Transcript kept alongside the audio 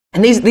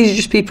And these are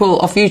just people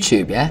off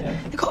YouTube, yeah?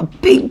 They've got a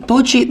big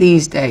budget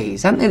these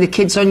days, haven't they? The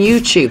kids on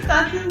YouTube.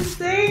 That's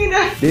insane.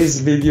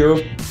 This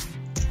video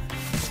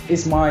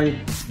is my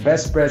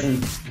best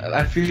present.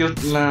 I feel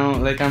now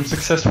like I'm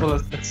successful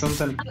at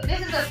something. This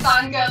is a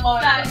fangirl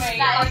moment for me,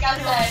 like I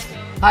said.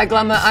 Hi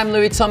Glamour, I'm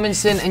Louis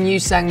Tomlinson and you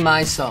sang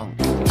my song.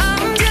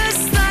 I'm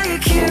just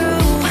like you.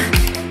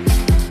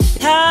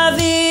 I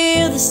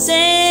feel the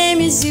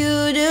same as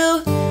you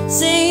do.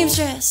 Same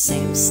stress,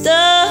 same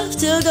stuff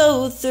to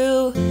go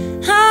through.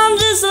 I'm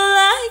just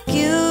like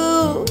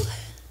you.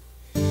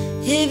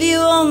 If you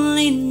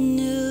only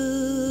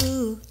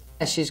knew.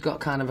 She's got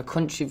kind of a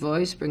country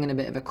voice, bringing a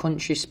bit of a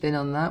country spin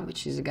on that,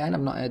 which is, again, I've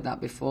not heard that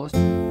before.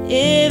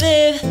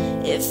 If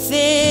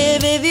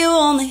you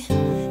only,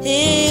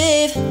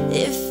 if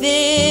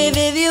you only,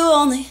 if you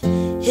only,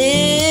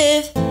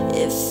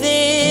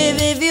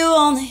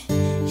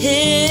 if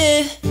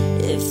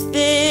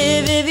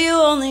you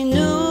only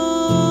knew.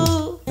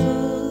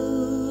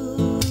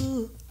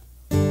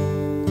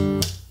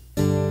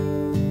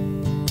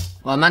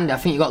 Well, Amanda, I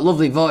think you've got a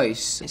lovely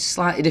voice. It's a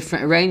slightly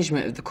different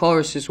arrangement of the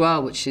chorus as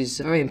well, which is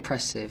very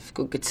impressive.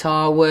 Good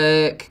guitar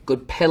work,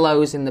 good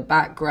pillows in the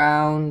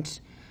background.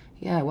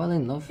 Yeah, well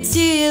in love.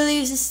 Tear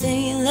leaves a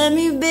stain, let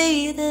me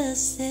be the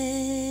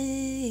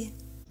same.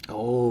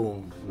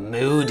 Oh,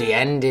 moody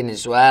ending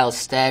as well,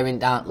 staring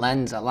down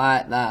lens, I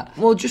like that.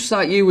 Well, Just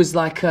Like You was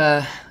like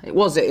a, it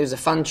was a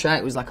fan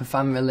track, it was like a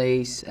fan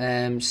release,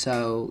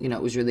 so, you know,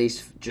 it was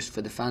released just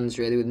for the fans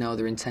really, with no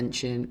other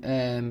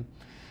intention.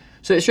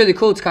 So it's really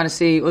cool to kind of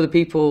see other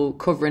people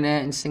covering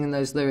it and singing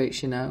those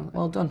lyrics, you know.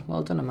 Well done,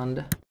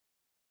 Amanda.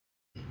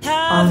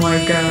 Oh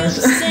my gosh.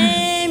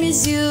 Same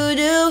as you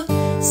do,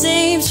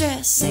 same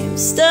stress, same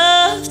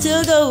stuff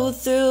to go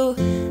through.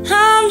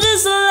 I'm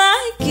just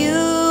like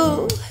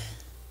you.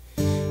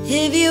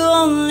 If you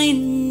only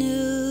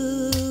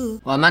knew.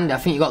 Well, Amanda, I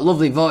think you've got a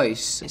lovely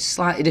voice. It's a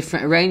slightly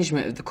different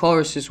arrangement of the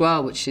chorus as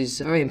well, which is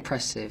very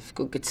impressive.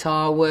 Good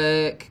guitar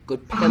work,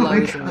 good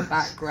pillows in the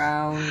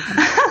background.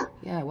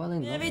 Yeah, well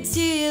in love. Every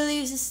tear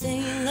leaves a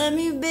stain, let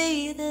me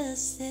be the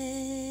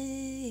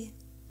same.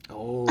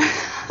 Oh,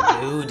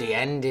 moody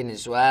ending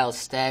as well,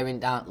 staring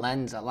down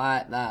lens, I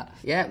like that.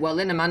 Yeah, well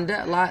in,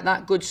 Amanda, I like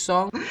that, good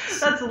song.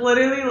 That's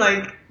literally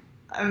like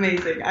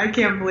amazing. I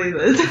can't believe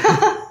this.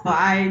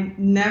 I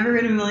never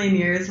in a million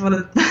years would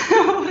have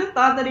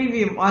thought that he'd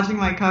be watching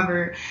my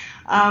cover.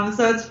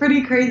 So it's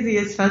pretty crazy,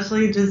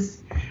 especially just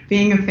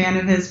being a fan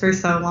of his for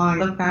so long.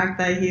 The fact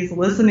that he's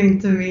listening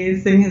to me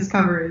sing his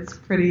cover is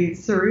pretty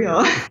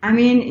surreal. I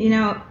mean, you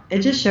know, it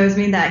just shows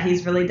me that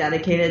he's really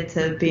dedicated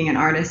to being an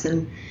artist,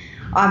 and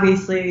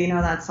obviously, you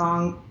know, that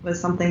song was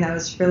something that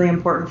was really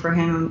important for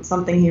him,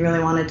 something he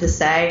really wanted to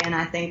say, and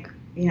I think,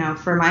 you know,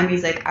 for my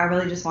music, I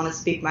really just want to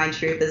speak my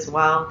truth as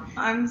well.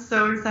 I'm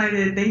so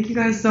excited. Thank you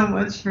guys so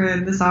much for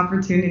this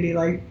opportunity.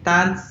 Like,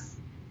 that's,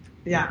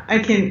 yeah, I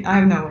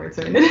have no words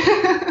right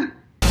now.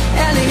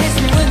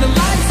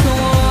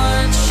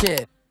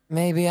 Shit,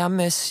 maybe I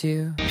miss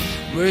you.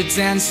 We're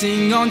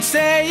dancing on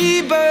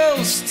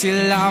tables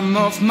till I'm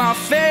off my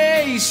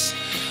face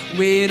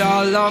with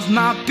all of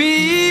my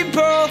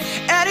people,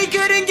 and it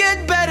couldn't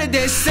get better,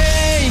 they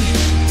say.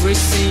 We're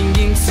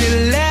singing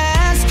till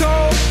last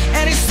call,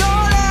 and it's all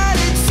out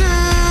of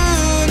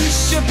tune.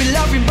 Should be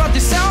loving, but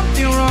there's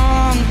something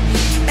wrong,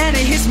 and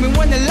it hits me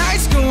when the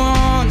lights go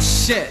on.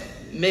 Shit,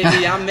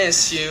 maybe I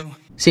miss you.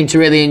 Seemed to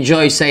really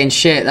enjoy saying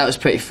shit, that was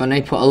pretty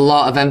funny. Put a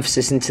lot of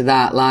emphasis into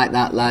that, like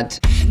that lad.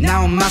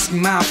 Now I'm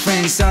asking my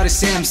friends, so they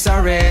say I'm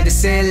sorry. They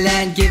say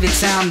land, give it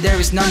time, there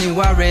is no need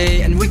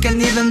worry. And we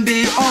can even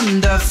be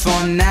on the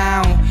phone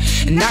now,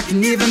 and I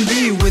can even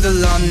be with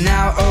alone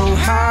now. Oh,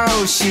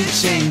 how she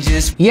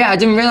changes. Yeah, I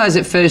didn't realise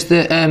at first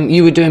that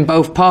you were doing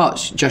both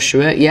parts,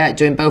 Joshua. Yeah,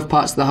 doing both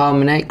parts of the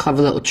harmony.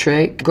 Clever little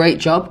trick. Great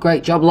job.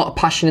 A lot of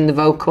passion in the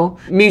vocal.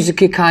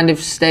 Musically kind of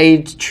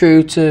stayed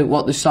true to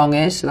what the song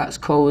is, so that's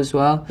cool as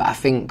well. But I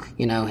think,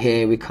 you know,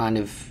 here we kind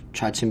of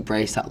tried to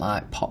embrace that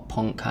like pop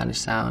punk kind of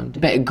sound. A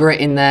bit of grit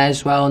in there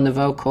as well in the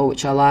vocal,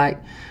 which I like.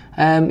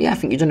 Yeah, I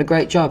think you've done a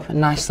great job. A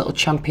nice little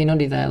champion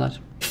hoodie there, lad.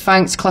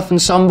 Thanks Clef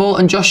Ensemble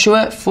and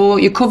Joshua for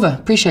your cover.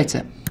 Appreciate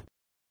it.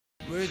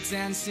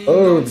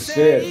 Oh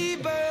shit.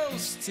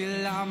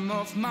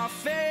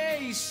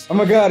 Oh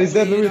my god, is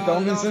that Louis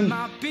Tomlinson?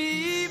 Oh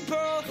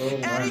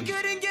man.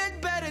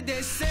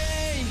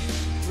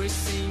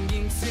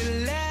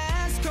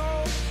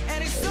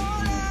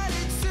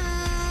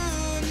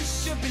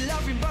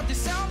 But there's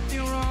something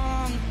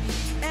wrong,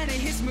 and it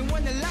hits me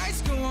when the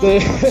lights go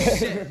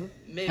on.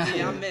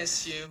 Maybe I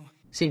miss you.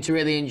 Seemed to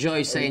really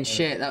enjoy saying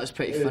shit, that was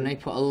pretty funny.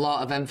 Put a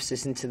lot of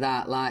emphasis into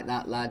that, like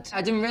that lad.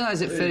 I didn't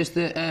realise at first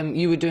that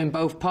you were doing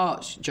both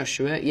parts,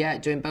 Joshua. Yeah,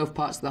 doing both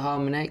parts of the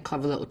harmony.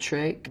 Clever little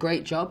trick.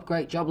 Great job.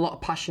 A lot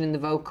of passion in the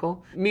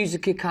vocal.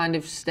 Musically kind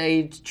of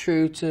stayed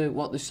true to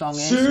what the song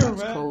is, so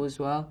that's cool as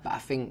well. But I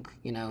think,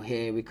 you know,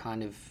 here we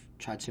kind of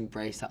tried to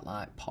embrace that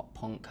like pop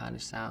punk kind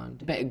of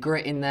sound. A bit of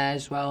grit in there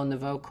as well in the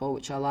vocal,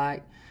 which I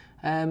like.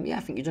 Yeah, I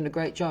think you've done a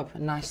great job. A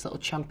nice little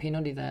champion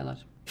hoodie there, lad.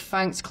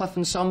 Thanks Clef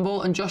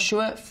Ensemble and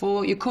Joshua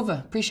for your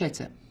cover.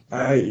 Appreciate it.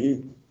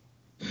 I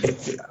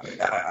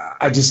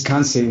just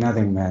can't say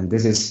nothing, man.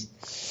 This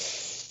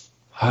is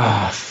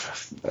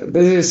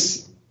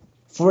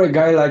for a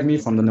guy like me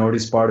from the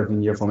northeast part of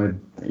India,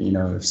 from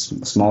a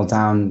small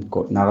town,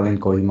 Nagaland,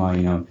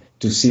 Kohima,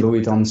 to see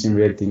Louis Tomlinson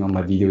reacting on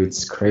my video,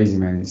 it's crazy,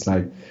 man. It's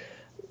like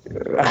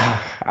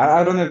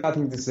I don't have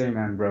nothing to say,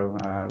 man, bro.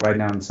 Right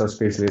now I'm so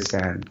speechless,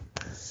 and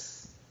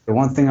the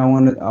one thing I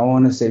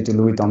want to say to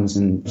Louis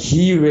Tomlinson,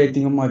 he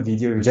reacting on my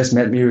video just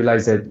made me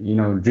realize that,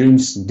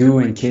 dreams do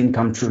and can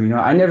come true.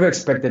 I never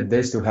expected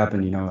this to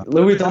happen,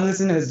 Louis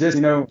Tomlinson has just,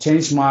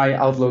 changed my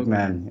outlook,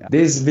 man.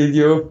 This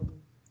video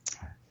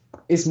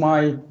is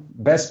my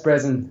best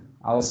present,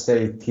 I'll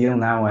say, till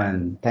now,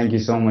 and thank you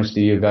so much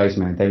to you guys,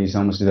 man. Thank you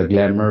so much to the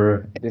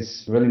Glamour.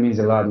 This really means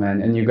a lot,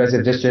 man. And you guys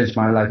have just changed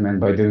my life, man,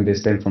 by doing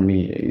this thing for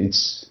me.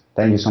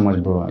 Thank you so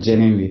much, bro.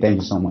 Genuinely, thank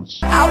you so much.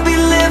 I'll be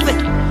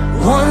living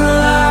one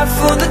life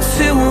for the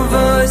two of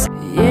us.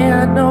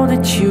 Yeah, I know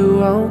that you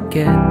won't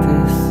get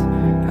this.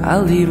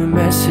 I'll leave a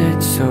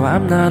message so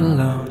I'm not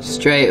alone.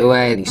 Straight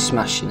away, he's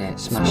smashing it,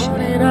 smashing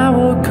it. I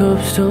woke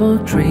up still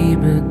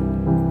dreaming.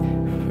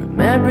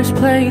 Memories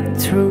playing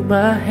through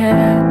my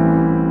head.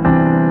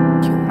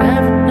 You'll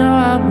never know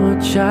how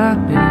much I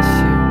miss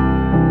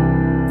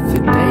you. The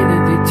day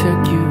that they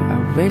took you,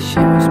 I wish it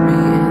was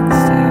me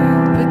instead.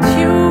 But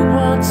you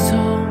once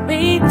told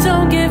me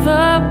don't give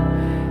up.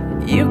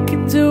 You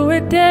can do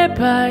it day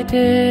by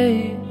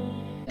day.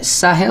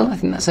 Sahil, I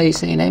think that's how you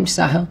say your name,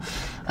 Sahil.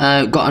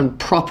 Got a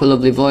proper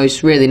lovely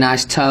voice, really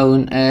nice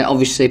tone.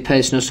 Obviously a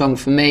personal song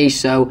for me,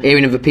 so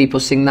hearing other people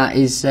sing that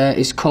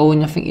is cool,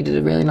 and I think you did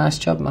a really nice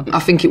job, man. I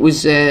think it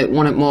was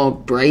one of the more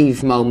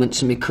brave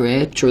moments in my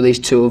career to release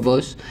two of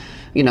us.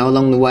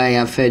 Along the way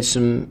I've heard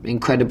some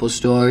incredible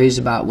stories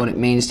about what it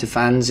means to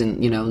fans and,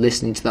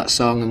 listening to that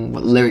song and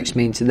what the lyrics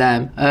mean to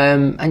them.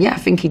 And yeah, I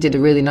think he did a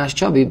really nice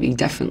job. He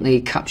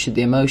definitely captured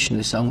the emotion of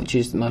the song, which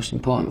is the most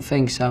important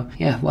thing. So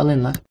yeah, well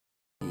in, lad.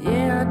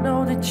 Yeah, I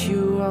know that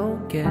you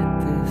won't get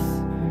this.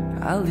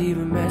 I'll leave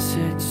a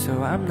message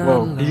so I'm not Whoa,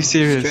 alone. are you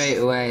serious? Straight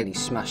away,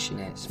 he's smashing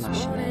it,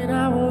 smashing it.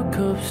 I woke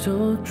up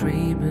still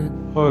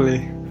dreaming.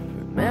 Holy.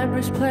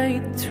 Memories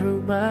playing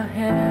through my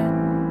head.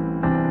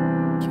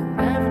 You'll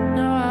never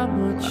know how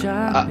much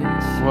I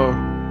miss you. Whoa.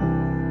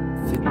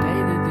 The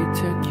day that they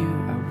took you,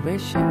 I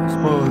wish it was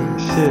me. Holy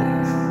shit.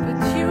 But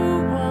you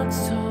once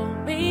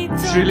told me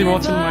It's don't really give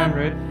what's in up. mind,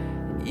 right?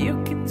 You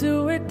can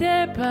do it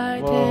day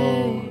by Whoa.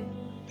 day.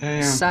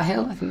 Damn.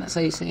 Sahil, I think that's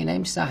how you say your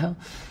name, Sahil.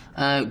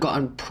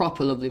 Got a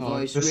proper lovely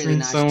voice, this really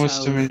means nice so much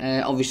to tone. me.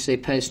 Obviously a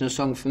personal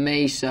song for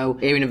me, so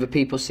hearing other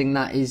people sing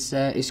that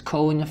is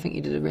cool, and I think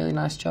you did a really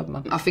nice job,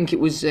 man. I think it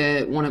was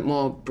one of the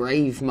more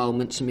brave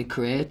moments in my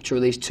career to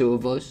release two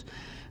of us.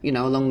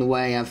 Along the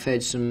way I've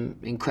heard some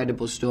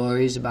incredible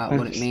stories about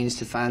what it means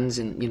to fans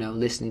and,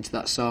 listening to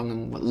that song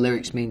and what the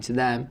lyrics mean to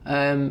them.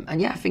 And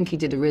yeah, I think he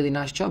did a really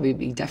nice job.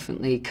 He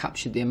definitely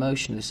captured the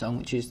emotion of the song,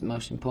 which is the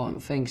most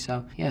important thing.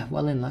 So yeah,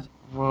 well in, lad.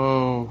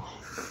 Whoa.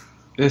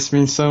 This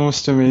means so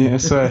much to me, I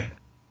swear.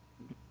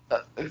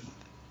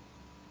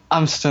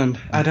 I'm stunned.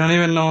 I don't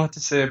even know what to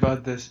say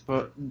about this,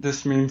 but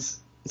this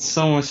means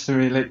so much to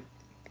me. Like,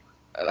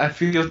 I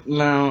feel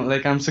now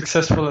like I'm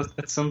successful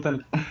at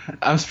something.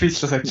 I'm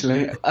speechless,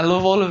 actually. I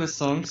love all of his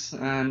songs,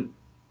 and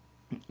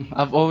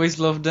I've always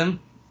loved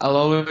him. I'll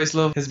always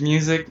love his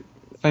music.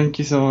 Thank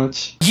you so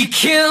much. You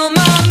kill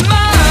my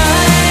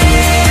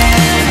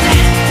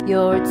mind.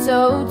 You're a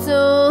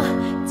total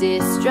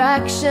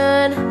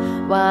distraction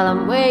while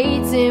I'm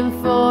waiting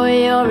for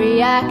your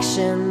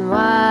reaction. Why?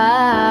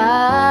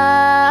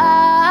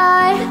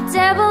 The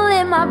devil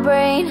in my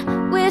brain,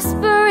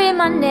 whispering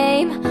my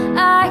name,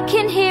 I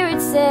can hear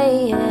it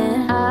saying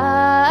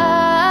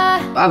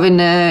Having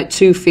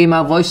two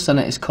female voices on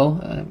it is cool.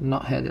 I've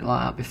not heard it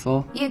like that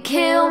before. you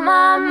kill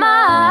my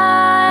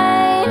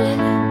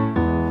mind,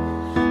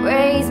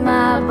 raise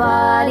my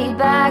body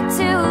back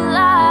to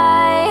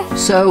life.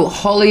 So,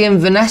 Holly and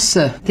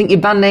Vanessa, I think your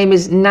band name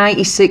is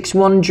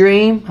 961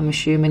 Dream. I'm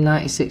assuming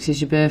 96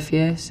 is your birth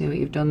year. See what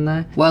you've done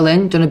there. Well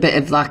in, done a bit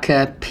of like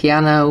a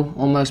piano,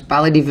 almost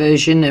ballady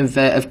version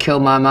of Kill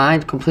My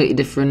Mind. Completely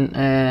different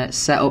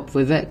setup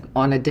with it,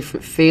 on a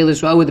different feel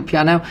as well with the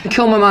piano.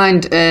 Kill My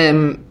Mind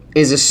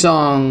is a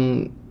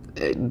song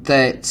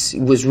that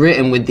was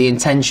written with the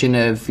intention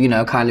of,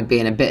 kind of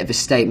being a bit of a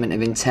statement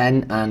of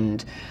intent,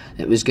 and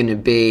it was going to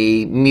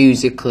be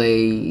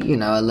musically,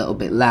 a little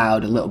bit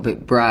loud, a little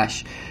bit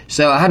brash.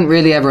 So I hadn't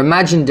really ever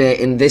imagined it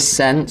in this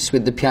sense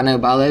with the piano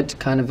ballad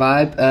kind of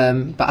vibe,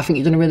 but I think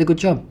you've done a really good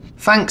job.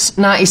 Thanks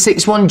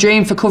 961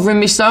 Dream for covering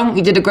my song.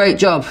 You did a great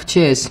job.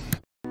 Cheers.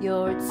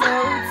 You're a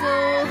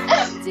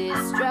total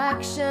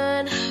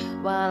distraction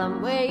while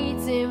I'm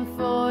waiting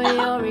for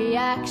your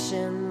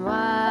reaction.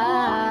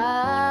 Why?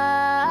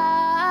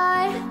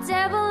 The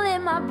devil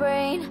in my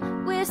brain,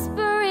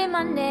 whispering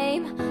my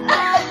name,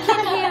 I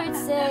can hear it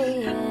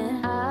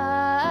saying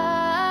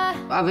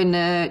Having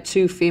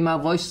two female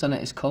voices on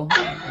it is cool.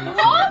 I've not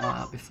heard it like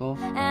that before.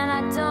 and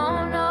I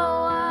don't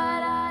know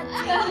what I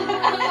do.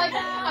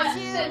 I'm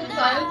just sitting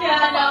silent. Yeah,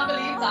 I can't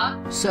believe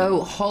that.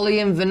 So, Holly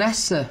and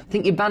Vanessa, I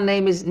think your band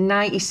name is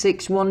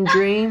 96 One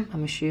Dream.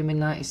 I'm assuming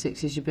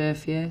 96 is your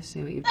birth year.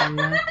 See what you've done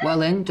there.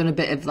 Well in, done a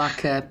bit of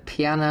like a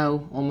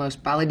piano,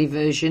 almost ballady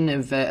version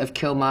of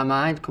Kill My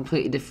Mind.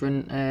 Completely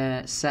different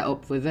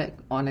setup with it,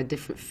 on a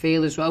different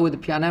feel as well with the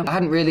piano. I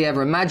hadn't really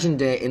ever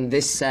imagined it in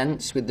this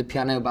sense with the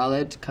piano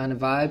ballad kind of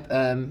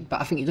vibe,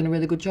 but I think you've done a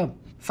really good job.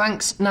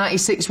 Thanks,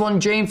 96 One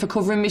Dream, for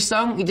covering my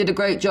song. You did a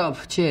great job.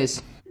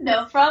 Cheers.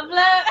 No problem.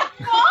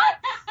 What?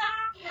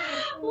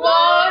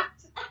 What?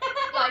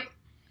 Like,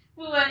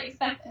 we weren't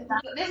expecting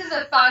that. This is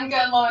a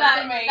fangirl moment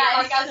for me.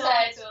 Like I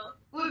said,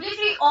 we've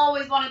literally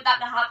always wanted that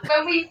to happen.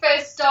 When we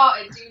first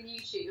started doing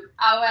YouTube,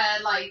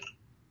 our like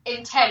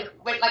intent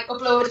with like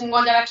uploading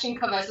One Direction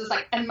covers was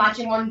like,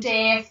 imagine one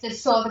day if they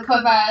saw the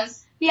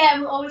covers. Yeah,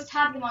 we always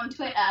tag them on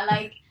Twitter,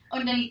 like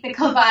underneath the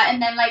cover,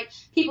 and then like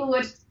people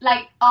would,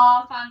 like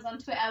our fans on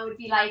Twitter would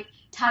be like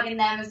tagging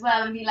them as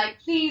well and be like,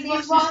 please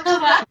watch this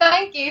cover.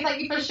 Thank you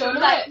for showing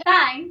us it.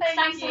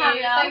 Thanks for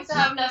having us. Thanks for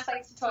having us.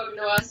 Thanks for talking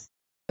to us.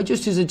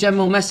 Just as a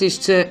general message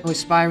to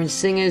aspiring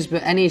singers,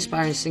 but any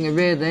aspiring singer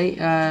really,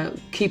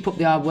 keep up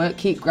the hard work,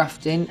 keep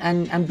grafting,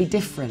 and be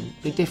different.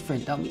 Be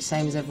different, don't be the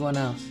same as everyone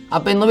else.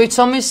 I've been Louis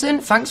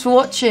Tomlinson, thanks for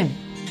watching.